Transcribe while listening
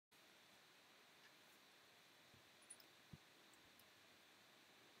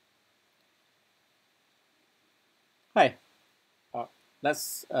Hi, uh,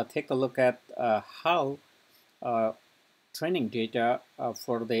 let's take a look at how uh, training data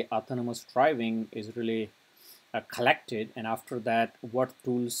for the autonomous driving is really collected, and after that, what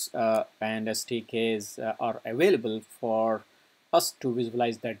tools and SDKs are available for us to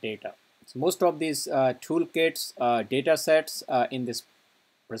visualize that data. So most of these toolkits, data sets in these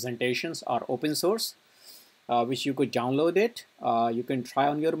presentations are open source, which you could download it. You can try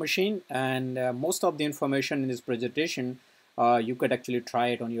on your machine, and most of the information in this presentation, you could actually try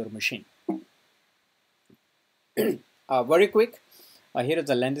it on your machine. Very quick, here is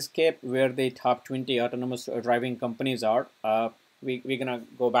the landscape where the top 20 autonomous driving companies are. We're gonna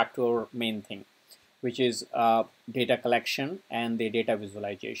go back to our main thing, which is data collection and the data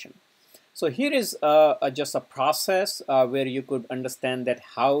visualization. So here is just a process where you could understand that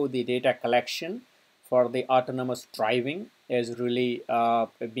how the data collection for the autonomous driving is really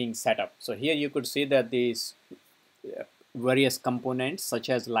being set up. So here you could see that these various components such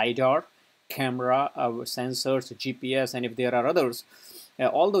as LiDAR, camera, sensors, GPS, and if there are others,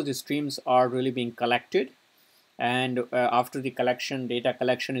 all those streams are really being collected. And after the collection, data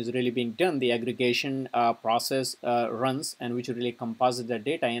collection is really being done, the aggregation process runs, and which really composite the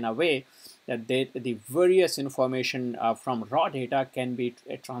data in a way that the various information from raw data can be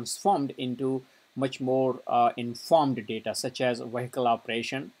transformed into much more informed data, such as vehicle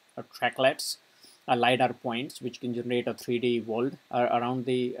operation, tracklets, LiDAR points, which can generate a 3D world around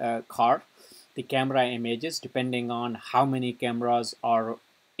the car, the camera images, depending on how many cameras are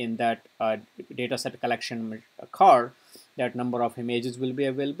in that data set collection car, that number of images will be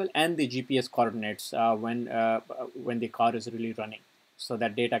available, and the GPS coordinates when the car is really running, so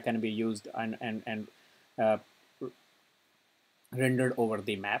that data can be used and uh, rendered over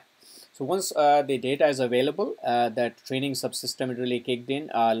the map. So once the data is available, that training subsystem really kicked in,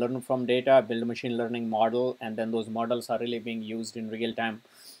 learn from data, build a machine learning model, and then those models are really being used in real-time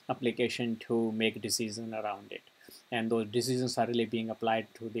application to make decisions around it. And those decisions are really being applied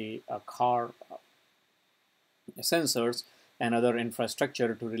to the car sensors and other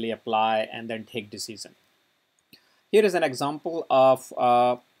infrastructure to really apply and then take decision. Here is an example of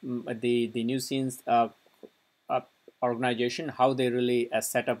the new scenes uh, organization, how they really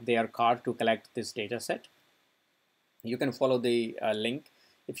set up their car to collect this data set. You can follow the link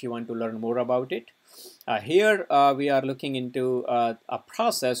if you want to learn more about it. Here we are looking into a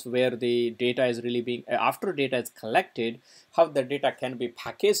process where the data is really being, after data is collected, how the data can be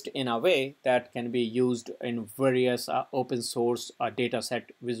packaged in a way that can be used in various open source data set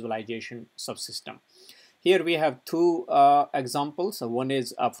visualization subsystem. Here we have two examples. One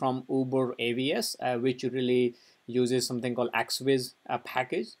is from Uber AVS, which really uses something called XViz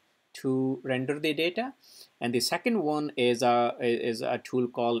package to render the data. And the second one is a tool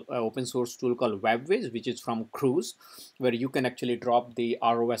called open source tool called Webviz, which is from Cruise, where you can actually drop the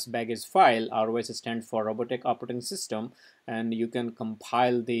ROS baggage file. ROS stands for Robotic Operating System, and you can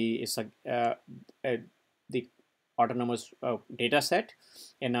compile the autonomous data set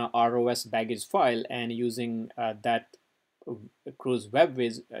in a ROS baggage file, and using that Cruise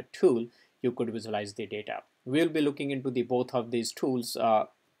Webviz tool, you could visualize the data. We'll be looking into the both of these tools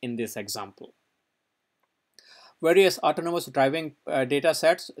in this example. Various autonomous driving data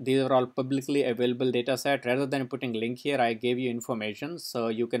sets, these are all publicly available data set. Rather than putting link here, I gave you information so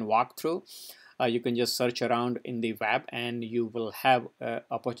you can walk through. You can just search around in the web and you will have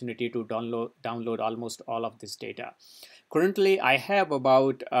opportunity to download almost all of this data. Currently, I have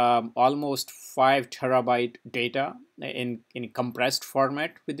about almost 5 terabyte data in compressed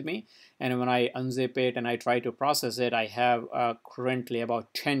format with me. And when I unzip it and I try to process it, I have currently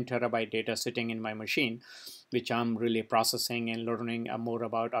about 10 terabyte data sitting in my machine, which I'm really processing and learning more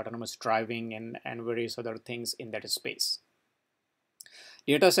about autonomous driving and various other things in that space.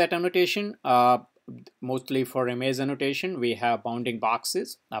 Dataset annotation, mostly for image annotation, we have bounding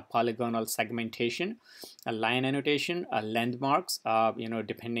boxes, polygonal segmentation, a line annotation, landmarks,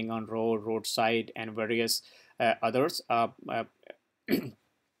 depending on road, roadside, and various others.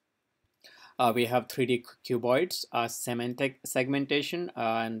 We have 3D cuboids, semantic segmentation,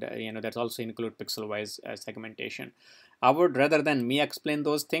 and that also include pixel-wise segmentation. I would, rather than me explain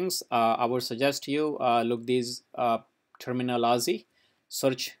those things, I would suggest you look these terminology,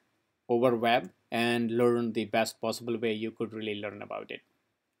 search over web, and learn the best possible way you could really learn about it.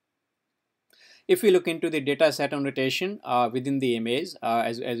 If we look into the data set annotation within the image,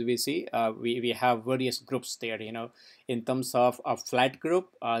 as we see, we have various groups there, in terms of a flat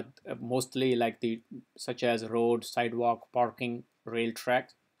group, mostly like such as road, sidewalk, parking, rail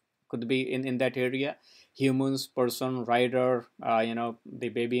track could be in that area. Humans, person, rider, the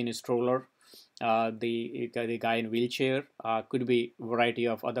baby in a stroller, the guy in wheelchair, could be variety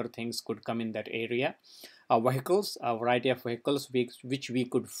of other things could come in that area. Vehicles, a variety of vehicles which we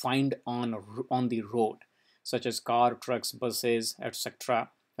could find on the road, such as car, trucks, buses, etc.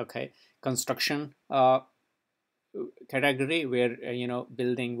 Okay, construction category, where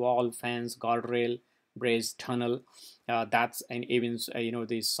building, wall, fence, guardrail, bridge, tunnel, that's, and even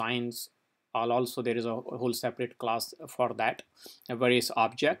the signs. Also there is a whole separate class for that. Various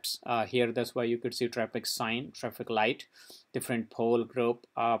objects, here that's why you could see traffic sign, traffic light, different pole group.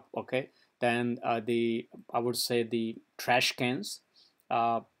 Okay, then I would say the trash cans,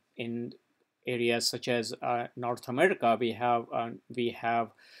 in areas such as North America, we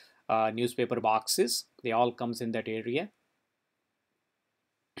have newspaper boxes. They all comes in that area.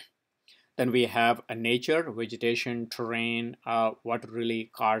 Then we have a nature, vegetation, terrain, what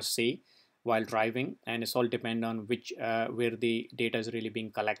really cars see while driving, and it's all depend on which where the data is really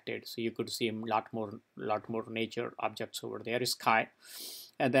being collected. So you could see a lot more nature objects over there. Sky,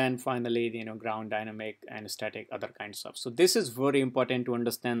 and then finally ground, dynamic and static, other kinds of stuff. So this is very important to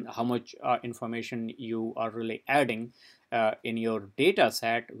understand how much information you are really adding in your data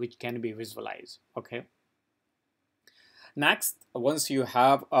set, which can be visualized. Okay. Next, once you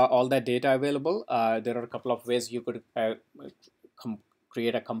have all that data available, there are a couple of ways you could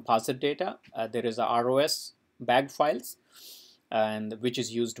create a composite data. There is a ROS bag files, and which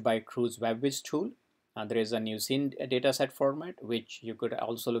is used by Cruise Webviz tool. There is a new scene dataset format, which you could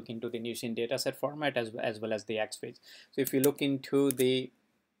also look into the new scene dataset format as well as the XViz. So if you look into the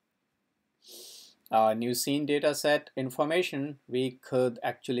new scene dataset information, we could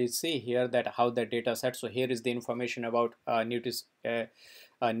actually see here that how the dataset. So here is the information about new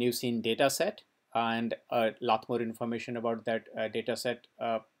scene dataset, and a lot more information about that dataset.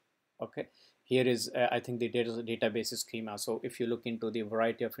 Okay, here is I think the database schema. So if you look into the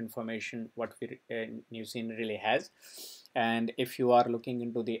variety of information what new scene really has, and if you are looking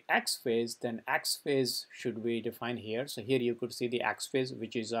into the XViz, then XViz should be defined here. So here you could see the XViz,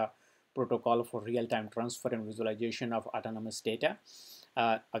 which is a protocol for real-time transfer and visualization of autonomous data.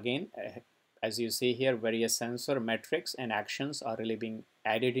 Again, as you see here, various sensor metrics and actions are really being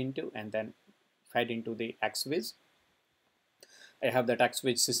added into and then fed into the XViz. I have that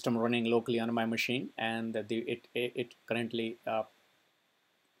XViz system running locally on my machine, and it currently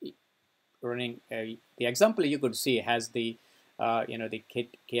running. The example you could see has the the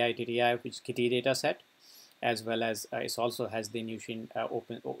KITTI, which is Kitty data set, as well as it also has the new scene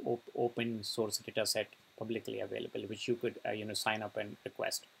open source data set publicly available, which you could sign up and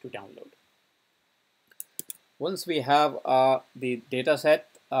request to download. Once we have the data set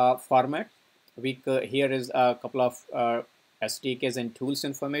format, here is a couple of SDKs and tools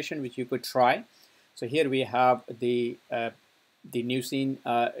information which you could try. So here we have the new scene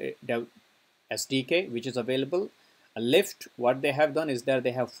SDK, which is available. Lyft, what they have done is that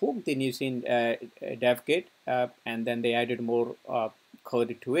they have forked the new scene dev kit, and then they added more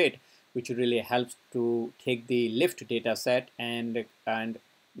code to it, which really helps to take the Lyft data set and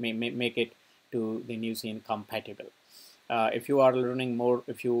make it to the new scene compatible. If you are learning more,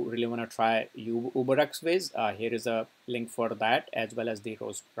 if you really want to try Uber XViz, here is a link for that, as well as the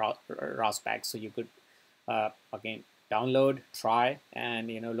ROS pack. So you could again download, try, and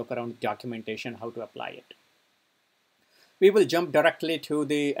look around the documentation how to apply it. We will jump directly to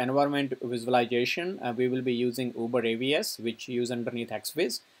the environment visualization. We will be using Uber AVS, which use underneath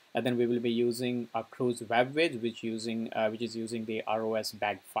XViz, and then we will be using a Cruise Webviz, which is using the ROS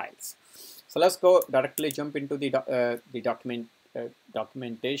bag files. So let's go directly jump into the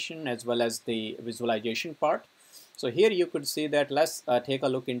documentation as well as the visualization part. So here you could see that let's take a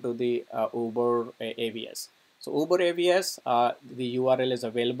look into the Uber AVS. So Uber AVS, the URL is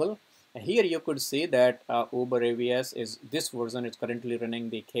available. Here you could see that Uber AVS is this version is currently running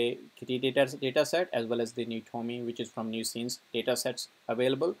the Kitty data set as well as the new Tommy, which is from new scenes datasets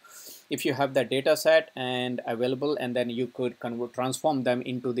available. If you have that data set and available, and then you could transform them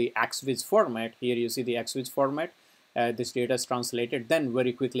into the XViz format. Here you see the XViz format. This data is translated. Then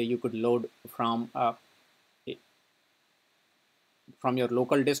very quickly you could load from your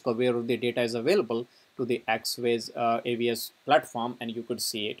local disk or where the data is available to the XViz AVS platform, and you could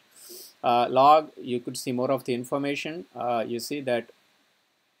see it. Log, you could see more of the information. You see that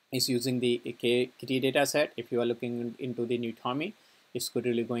it's using the Kitty data set. If you are looking into the new Tommy, it's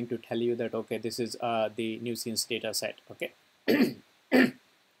really going to tell you that okay, this is the new scenes data set. Okay.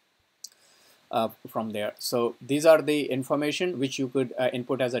 From there, so these are the information which you could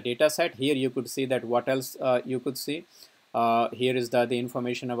input as a data set. Here you could see that what else you could see. Here is the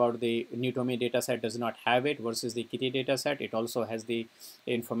information about the Newtomy dataset does not have it versus the Kitty dataset. It also has the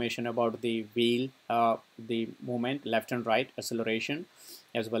information about the wheel, the movement, left and right, acceleration,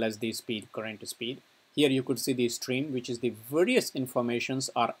 as well as the speed, current speed. Here you could see the stream, which is the various informations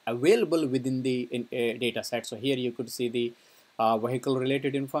are available within the dataset. So here you could see the vehicle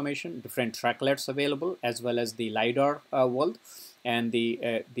related information, different tracklets available, as well as the LiDAR world and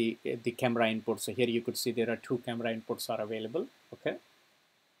the camera input. So here you could see there are 2 camera inputs are available. Okay,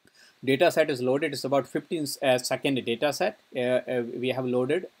 dataset is loaded. It's about 15 second dataset we have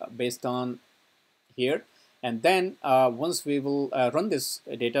loaded based on here. And then once we will run this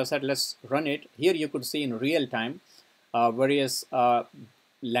dataset, let's run it. Here you could see in real time various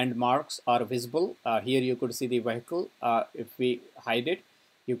landmarks are visible. Here you could see the vehicle. If we hide it,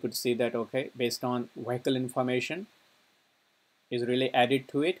 you could see that, okay, based on vehicle information is really added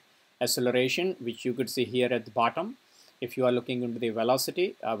to it. Acceleration, which you could see here at the bottom. If you are looking into the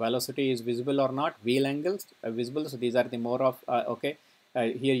velocity, velocity is visible or not. Wheel angles are visible. So these are the more of, okay.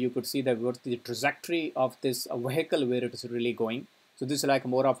 Here you could see what's the trajectory of this vehicle, where it is really going. So this is like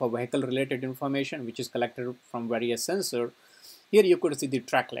more of a vehicle related information, which is collected from various sensors. Here you could see the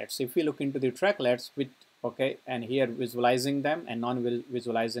tracklets. If we look into the tracklets, with okay, and here visualizing them and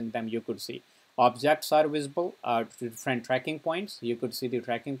non-visualizing them, you could see objects are visible, different tracking points. You could see the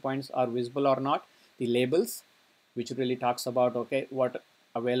tracking points are visible or not. The labels, which really talks about, okay, what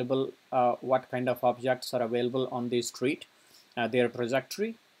available, what kind of objects are available on the street, their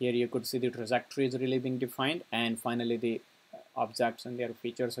trajectory. Here you could see the trajectory is really being defined, and finally the objects and their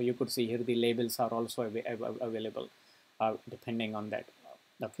features. So you could see here the labels are also available depending on that.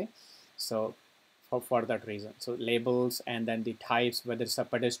 Okay, so for that reason, so labels, and then the types, whether it's a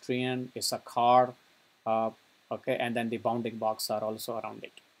pedestrian, it's a car, okay, and then the bounding box are also around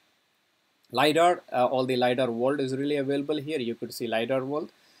it. LiDAR, all the LiDAR world is really available here. You could see LiDAR world.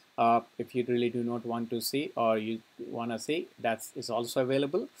 If you really do not want to see, or you want to see, that is also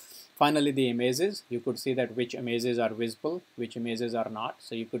available. Finally, the images, you could see that which images are visible, which images are not.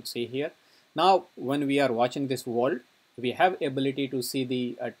 So you could see here. Now, when we are watching this world, we have ability to see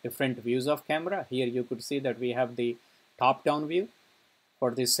the different views of camera. Here you could see that we have the top-down view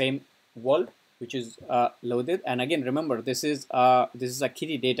for the same world, which is loaded. And again, remember, this is a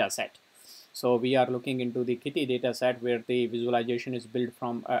Kitty data set. So we are looking into the Kitty data set, where the visualization is built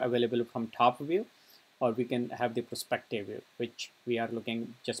from available from top view, or we can have the perspective view, which we are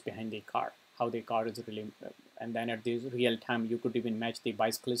looking just behind the car, how the car is really, and then at this real time, you could even match the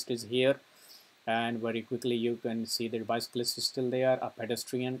bicyclist is here, and very quickly you can see the bicyclist is still there, a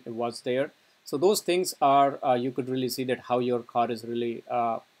pedestrian was there. So those things are, you could really see that how your car is really,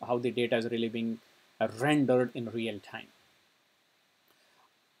 how the data is really being rendered in real time.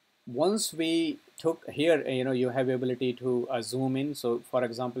 Once we took here, you have ability to zoom in. So for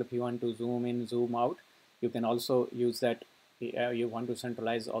example, if you want to zoom in, zoom out, you can also use that. You want to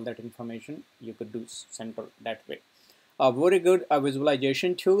centralize all that information, you could do center that way. A very good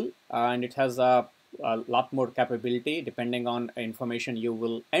visualization tool, and it has a lot more capability depending on information you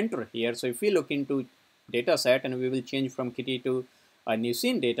will enter here. So if we look into data set, and we will change from Kitty to a new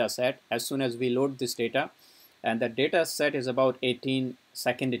scene data set, as soon as we load this data, and the data set is about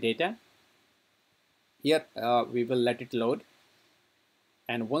 18-second data. Here we will let it load,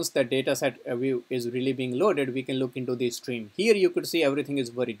 and once the data set view is really being loaded, we can look into the stream. Here you could see everything is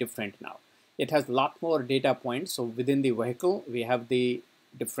very different now. It has a lot more data points. So within the vehicle, we have the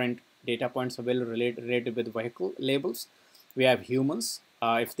different data points available related with vehicle labels. We have humans,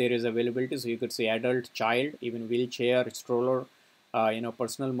 if there is availability. So you could see adult, child, even wheelchair, stroller,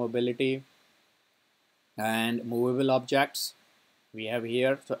 personal mobility, and movable objects we have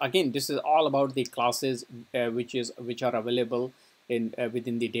here. So again, this is all about the classes which are available in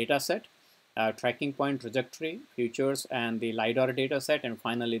within the data set. Tracking point, trajectory, features, and the LiDAR data set, and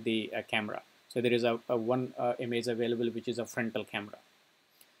finally the camera. So there is a one image available, which is a frontal camera.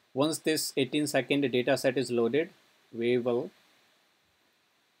 Once this 18-second data set is loaded, we will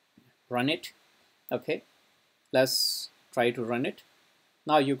run it. Okay, let's try to run it.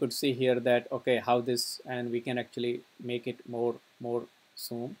 Now you could see here that, okay, how this, and we can actually make it more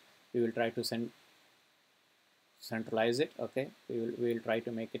zoom. We will try to centralize it. Okay, we will try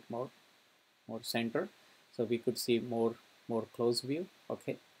to make it more center, so we could see more close view.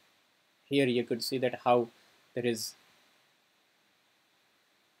 Okay, here you could see that how there is,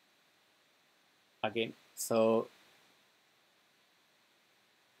 again, so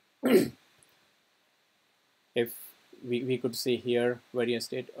if we could see here various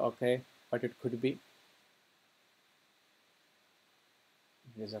state. Okay, what it could be.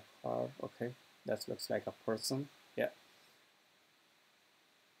 Here's a car. Okay, that looks like a person. Yeah.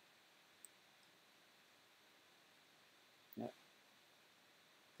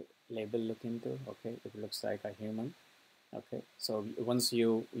 label look into. Okay, it looks like a human. Okay, so once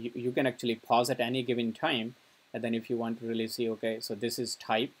you can actually pause at any given time, and then if you want to really see, okay, so this is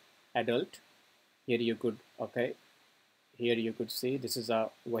type adult. Here you could, okay, here you could see this is a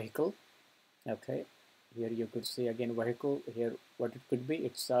vehicle. Okay, here you could see again vehicle. Here what it could be,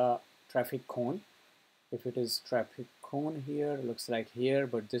 it's a traffic cone. If it is traffic cone here, looks like here,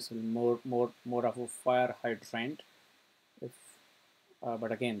 but this is more of a fire hydrant. If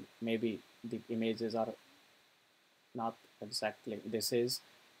but again, maybe the images are not exactly. This is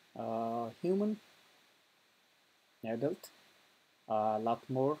human adult. A lot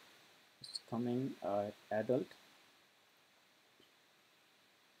more is coming. Adult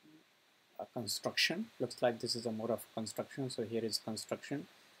construction, looks like this is a more of construction. So here is construction,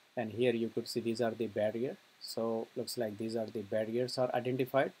 and here you could see these are the barrier. So looks like these are the barriers are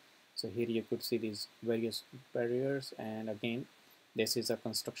identified. So here you could see these various barriers, and again this is a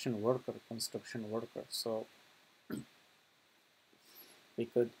construction worker. So we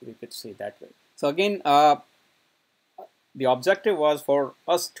could see that way. So again, the objective was for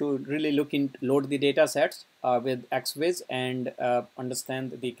us to really load the data sets with XViz and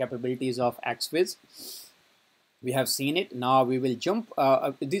understand the capabilities of XViz. We have seen it. Now we will jump.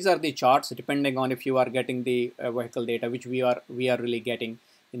 These are the charts depending on if you are getting the vehicle data, which we are really getting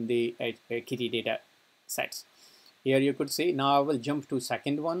in the Kitty data sets. Here you could see. Now I will jump to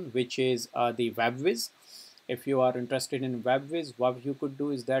second one, which is the Webviz. If you are interested in Webviz, what you could do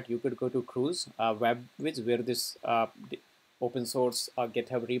is that you could go to Cruise Webviz, where this open source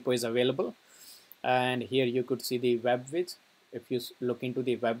GitHub repo is available, and here you could see the Webviz. If you look into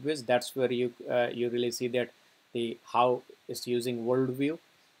the Webviz, that's where you really see that the how it's using worldview,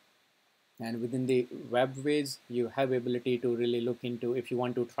 and within the Webviz you have ability to really look into. If you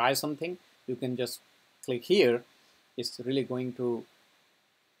want to try something, you can just click here. It's really going to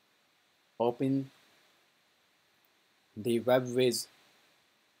open the Webviz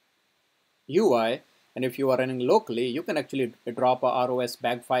UI, and if you are running locally, you can actually drop a ROS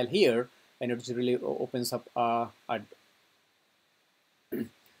bag file here, and it really opens up a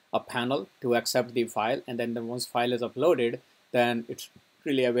panel to accept the file, and then once file is uploaded, then it's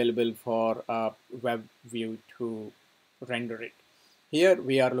really available for WebView to render it. Here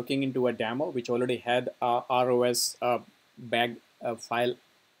we are looking into a demo which already had a ROS bag file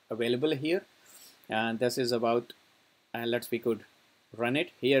available here, and this is about we could run it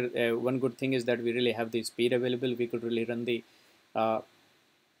here. One good thing is that we really have the speed available. We could really run the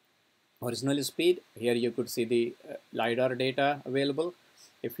original speed. Here you could see the LiDAR data available.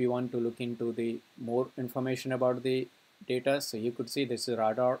 If you want to look into the more information about the data, so you could see this is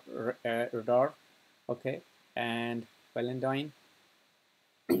radar, okay, and Valentine.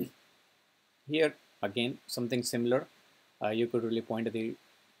 Here again something similar. You could really point to the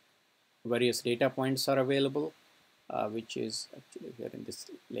various data points are available, which is actually here in this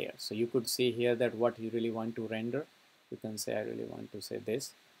layer. So you could see here that what you really want to render. You can say I really want to say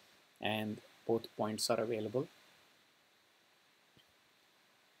this, and both points are available.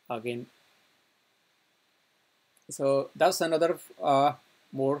 Again, so that's another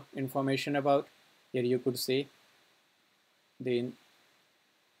more information about. Here you could see the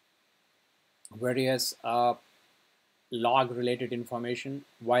various log related information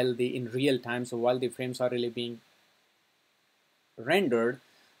while in real time. So while the frames are really being rendered,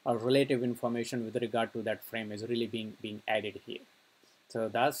 relative information with regard to that frame is really being added here. So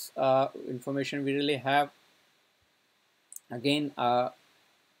that's information we really have. Again,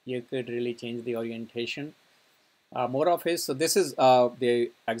 you could really change the orientation. More of it. So this is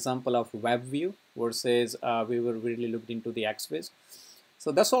the example of WebView versus we were really looked into the XViz.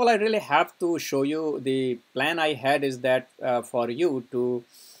 So that's all I really have to show you. The plan I had is that for you to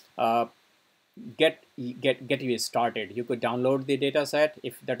get you started, you could download the data set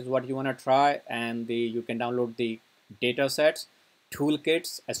if that is what you want to try, and you can download the data sets,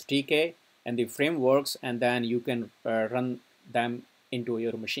 toolkits, SDK, and the frameworks, and then you can run them into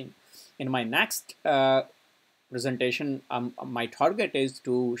your machine. In my next presentation, my target is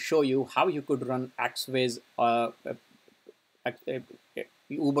to show you how you could run XViz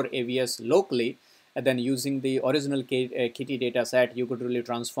Uber AVS locally, and then using the original Kitty data set, you could really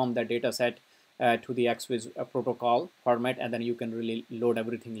transform that data set to the XViz protocol format, and then you can really load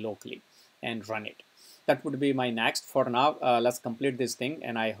everything locally and run it. That would be my next. For now, let's complete this thing,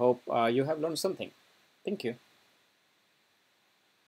 and I hope you have learned something. Thank you.